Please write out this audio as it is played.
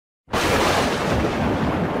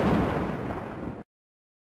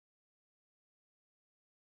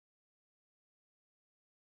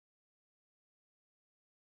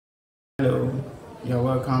Hello, you're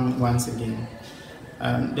welcome once again.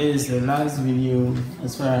 This is the last video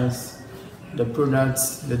as far as the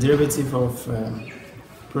derivative of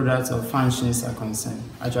products of functions are concerned.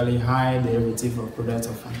 Actually, high derivative of products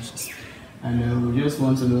of functions. And we just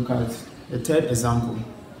want to look at the third example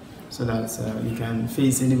so that you can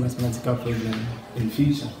face any mathematical problem in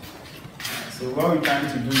future. So what we're trying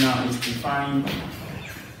to do now is to find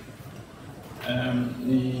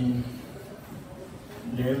the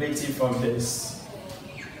derivative of this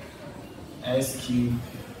s cubed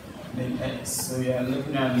then x. So we are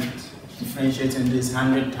looking at differentiating this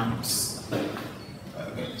 100 times.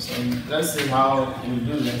 Okay, so let's see how we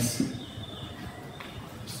do this.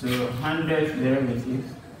 So 100th derivative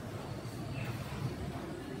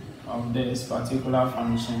of this particular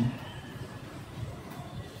function.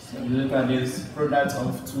 So look at this product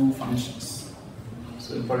of two functions.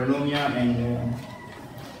 So polynomial and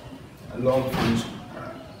a log function.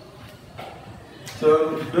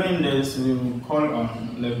 So doing this, we will call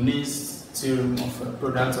on Leibniz theorem of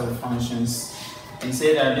product of functions and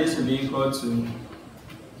say that this will be equal to, so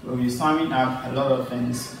we're summing up a lot of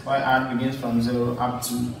things. While r begins from 0 up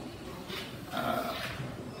to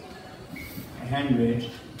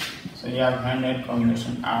 100. So you have 100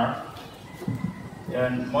 combination r.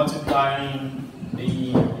 Then multiplying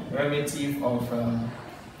the derivative of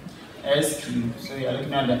s cubed. So you are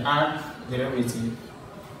looking at the r derivative.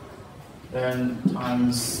 Then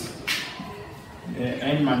times the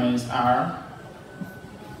n minus r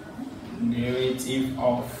derivative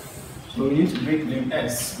of, so we need to break the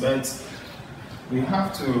s, but we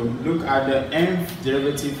have to look at the nth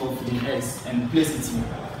derivative of the s and place it here,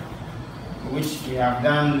 which we have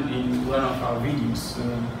done in one of our videos. So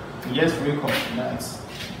we just recall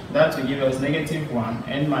that will give us -1,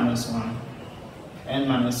 n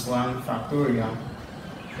minus 1 factorial,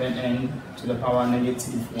 then n to the power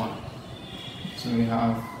 -1. So we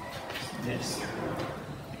have this.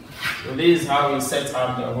 So this is how we set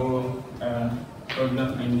up the whole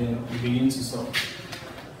problem and we begin to solve.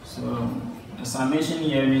 So the summation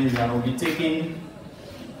here means that we'll be taking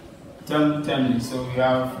term. So we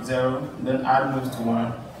have 0, then r moves to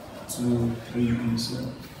 1, 2, 3, and so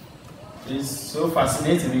on. It's so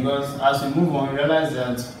fascinating because as we move on, we realize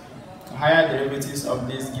that higher derivatives of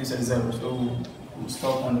this gives us 0. So we'll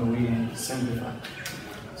stop on the way and simplify.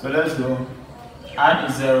 So let's go. R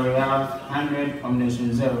is 0, we have 100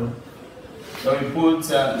 combination 0. So we put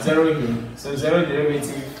 0 here. So 0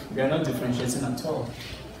 derivative, we are not differentiating at all.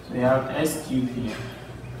 So we have s cubed here.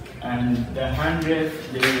 And the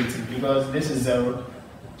 100th derivative, because this is 0,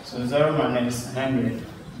 so 0 minus 100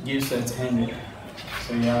 gives us 100.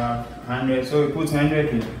 So we have 100, so we put 100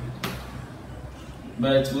 here.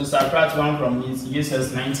 But we'll subtract 1 from it, it gives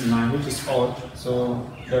us 99, which is odd. So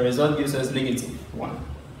the result gives us -1.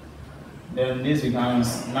 Then this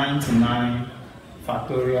becomes 99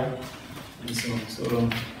 factorial, and so on. So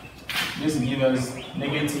this will give us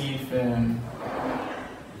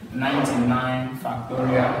 -99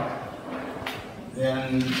 factorial,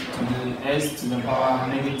 then to the s to the power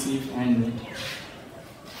 -100.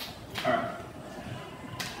 Alright,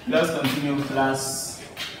 let's continue class.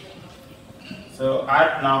 So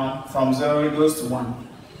add now from 0 it goes to 1.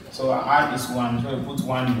 So our add is 1, so we put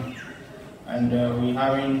 1 here. And we're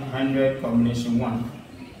having 100 combination 1.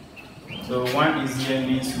 So 1 is here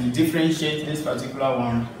means we differentiate this particular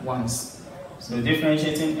one once. So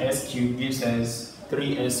differentiating s cubed gives us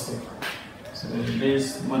 3s squared. So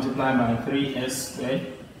this multiplied by 3s squared.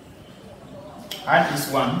 Add is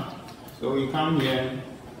 1. So we come here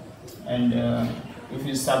and if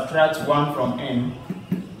you subtract 1 from n,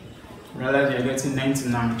 realize you're getting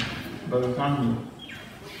 99. But we come here.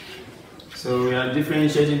 So we are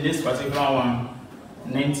differentiating this particular one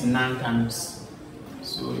 99 times.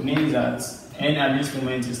 So it means that n at this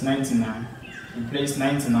moment is 99. We place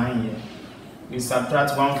 99 here. We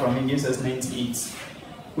subtract 1 from it, gives us 98,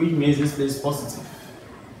 which means this place is positive.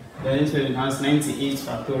 Then this way has 98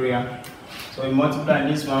 factorial. So we multiply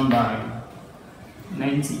this one by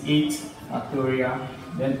 98 factorial,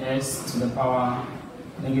 then s to the power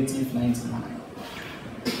 -99.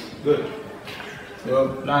 Good.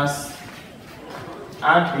 So plus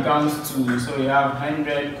add becomes 2, so we have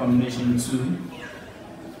 100 combination 2.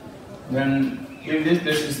 Then if this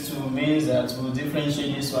place is 2, means that we'll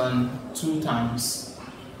differentiate this one 2 times.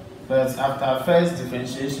 But after first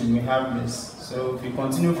differentiation, we have this. So if we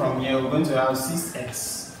continue from here, we're going to have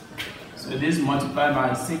 6x. So this multiplied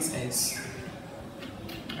by 6x.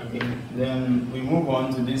 Okay, then we move on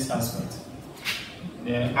to this aspect.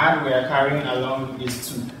 The add we are carrying along is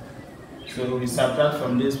 2. So we subtract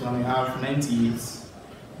from this one, we have 98.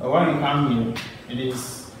 But when we come here, it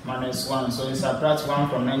is minus 1. So we subtract 1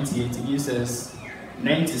 from 98, it gives us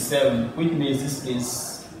 97, which makes this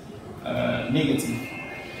place negative.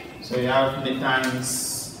 So you have the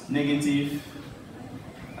times negative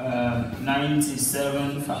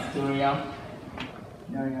 97 factorial.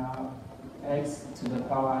 Now you have x to the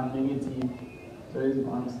power negative, so it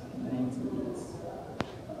becomes 98.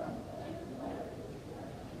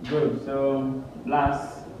 Good. So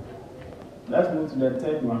last, let's move to the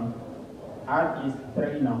third one. Add is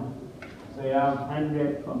 3 now. So you have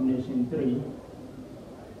 100 combination 3,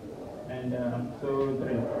 and so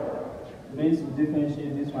 3. This will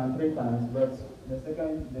differentiate this one 3 times, but the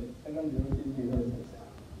second derivative gives us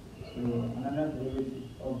 6. So another derivative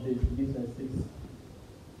of this gives us 6.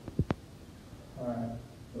 Alright.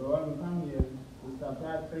 So when we come here, we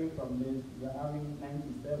subtract 3 from this, we are having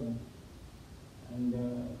 97. And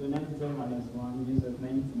so 97 minus 1 gives us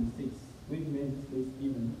 96, which makes this place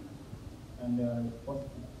even and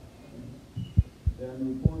positive. Then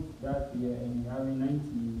we put that here and we have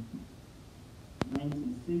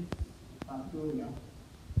 96 factorial.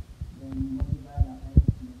 Then multiply that x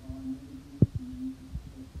to the power negative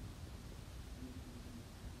 96.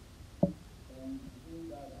 And so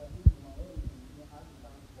that I think my own is has to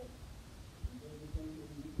times 4. And then we can use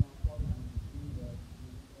 4 times 3 that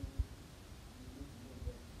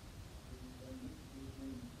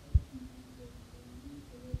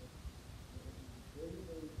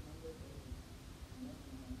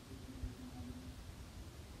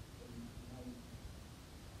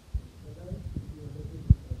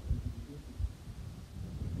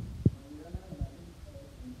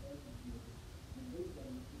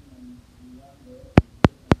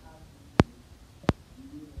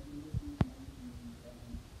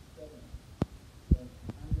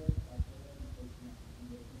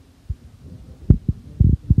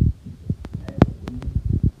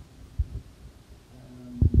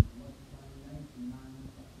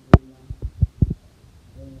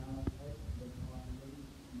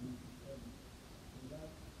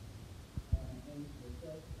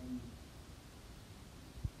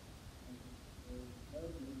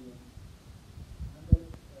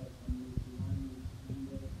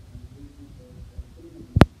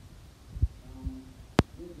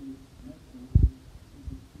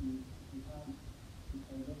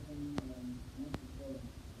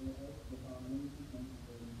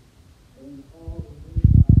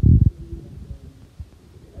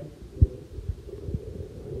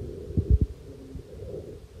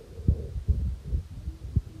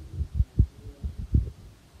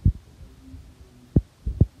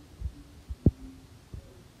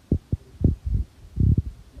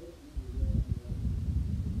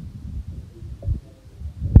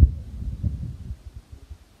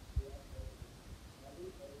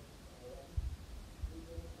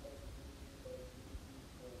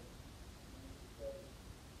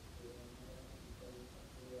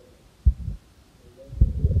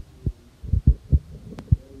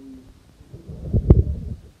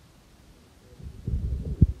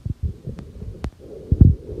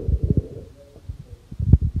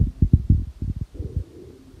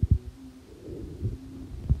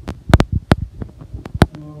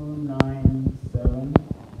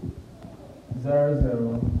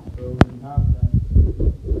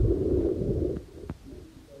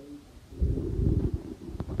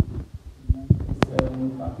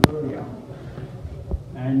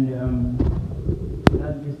and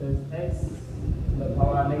that gives us x to the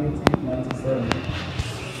power negative 97.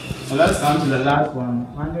 So let's come to the last one.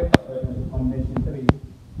 100 combination 3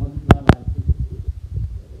 multiplied by 6.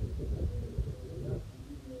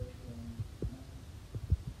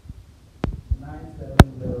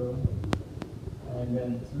 970 and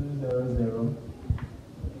then 200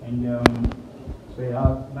 and so you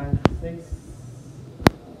have 96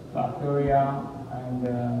 factorial and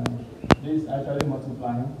this actually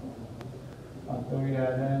multiplying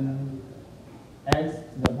factorial, then x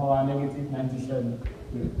to the power negative 97.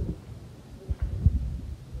 Good.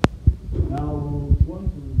 Now we want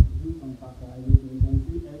to do some factorization. You can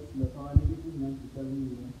see x to the power negative 97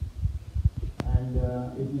 here, and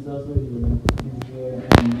it is also here, this here,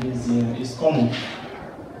 and this here. It's common,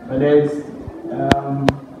 but there's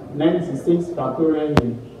 96 factorial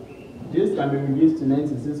here. This can be reduced to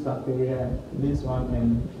 96 factorial, this one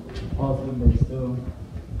and all fingers. So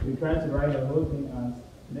we try to write the whole thing as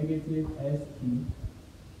negative st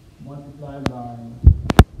multiplied by,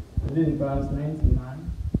 this equals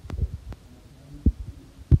 99.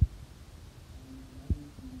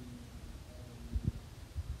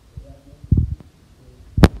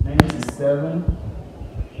 97,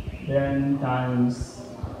 then times,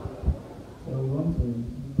 so we want to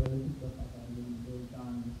do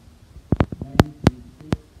times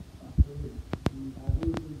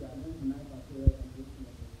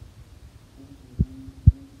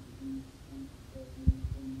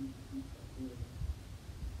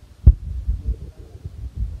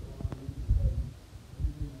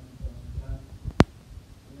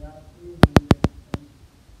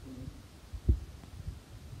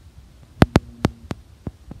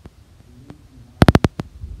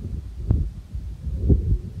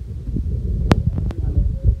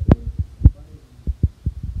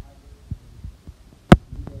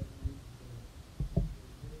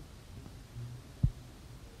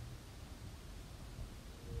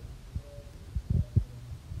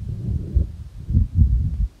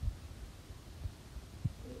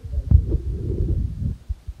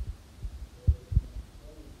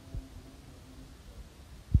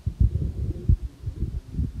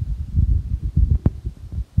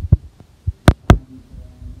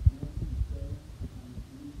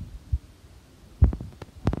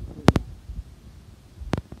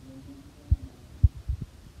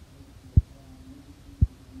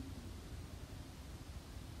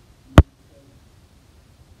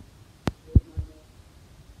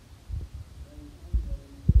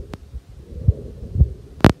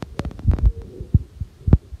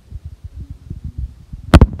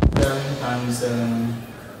times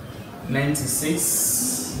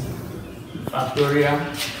 96 factorial.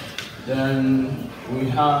 Then we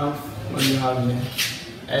have, what do you have here?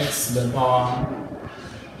 X to the power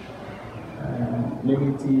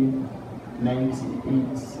negative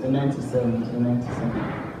 97, so 97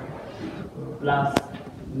 plus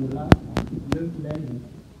in the last look then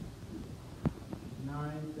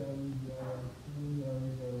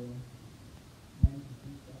 970,200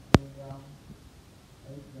 96 factorial x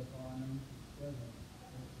to the power 97.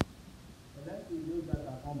 So let's see those that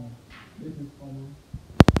are common. This is common.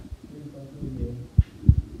 This is also here.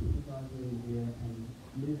 This also is here, and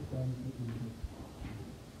this term is here.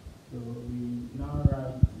 So we now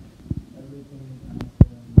write everything as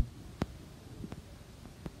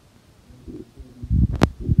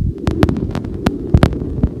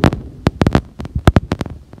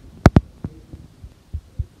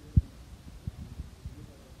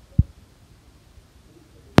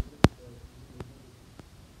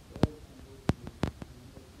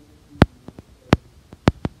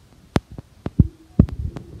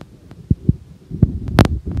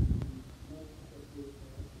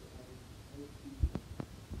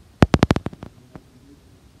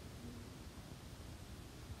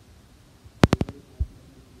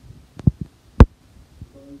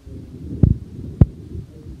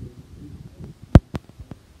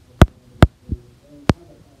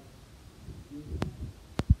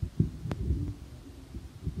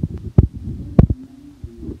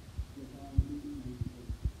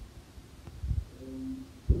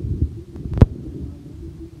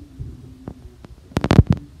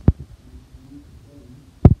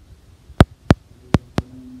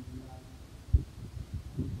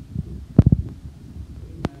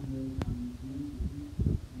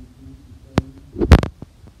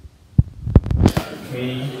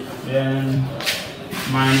then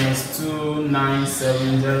minus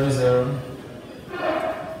 29700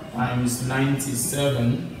 times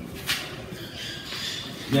 97,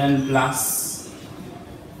 then plus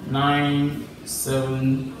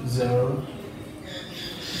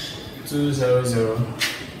 970,200.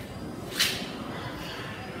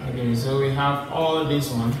 Okay, so we have all this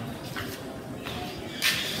one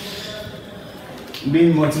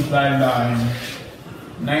being multiplied by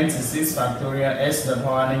 96 factorial s to the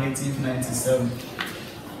power negative 97.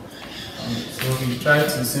 So we try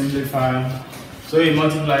to simplify. So we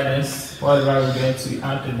multiply this, whatever we get, we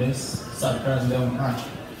add to this, subtract, then we add.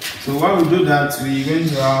 So while we do that, we're going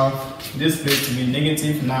to have this place to be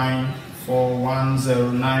negative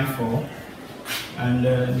 941094, and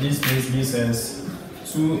this place gives us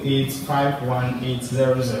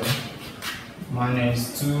 2851800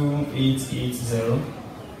 minus 2880.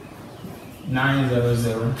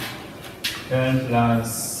 900, then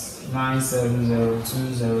plus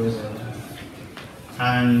 970,200,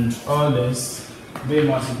 and all this they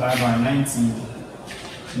multiply by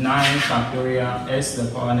 99 factorial s to the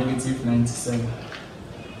power negative 97.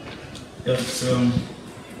 Yep, so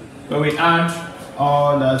when we add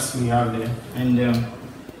all that we have there, and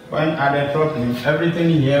when added properly, everything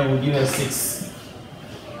here will give us 6.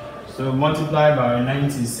 So multiply by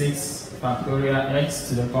 96 factorial x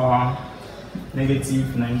to the power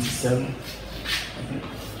negative 97. Okay.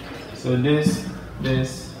 So this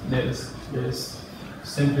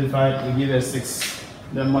simplified will give us 6.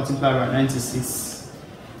 Then multiply by 96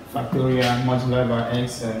 factorial multiplied by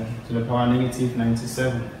x to the power negative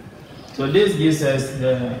 97. So this gives us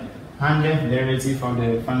the 100th derivative of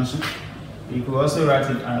the function. You could also write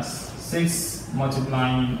it as 6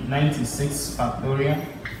 multiplying 96 factorial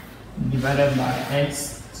divided by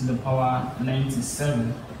x to the power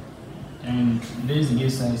 97. And this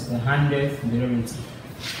gives us the 100th derivative.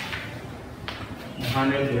 The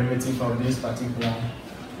 100th derivative of this particular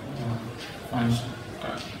function.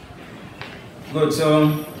 Good,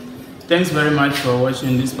 so thanks very much for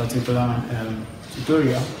watching this particular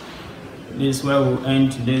tutorial. This is where we'll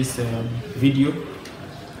end today's video.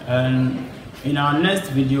 And in our next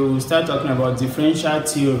video, we'll start talking about differential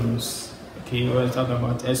theorems. Okay, we'll talk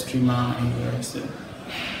about extrema and the rest.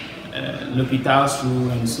 L'Hopital's rule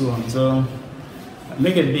and so on. So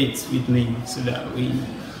make a date with me so that we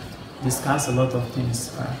discuss a lot of things.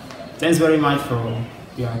 Thanks very much for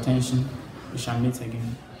your attention. We shall meet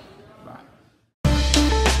again.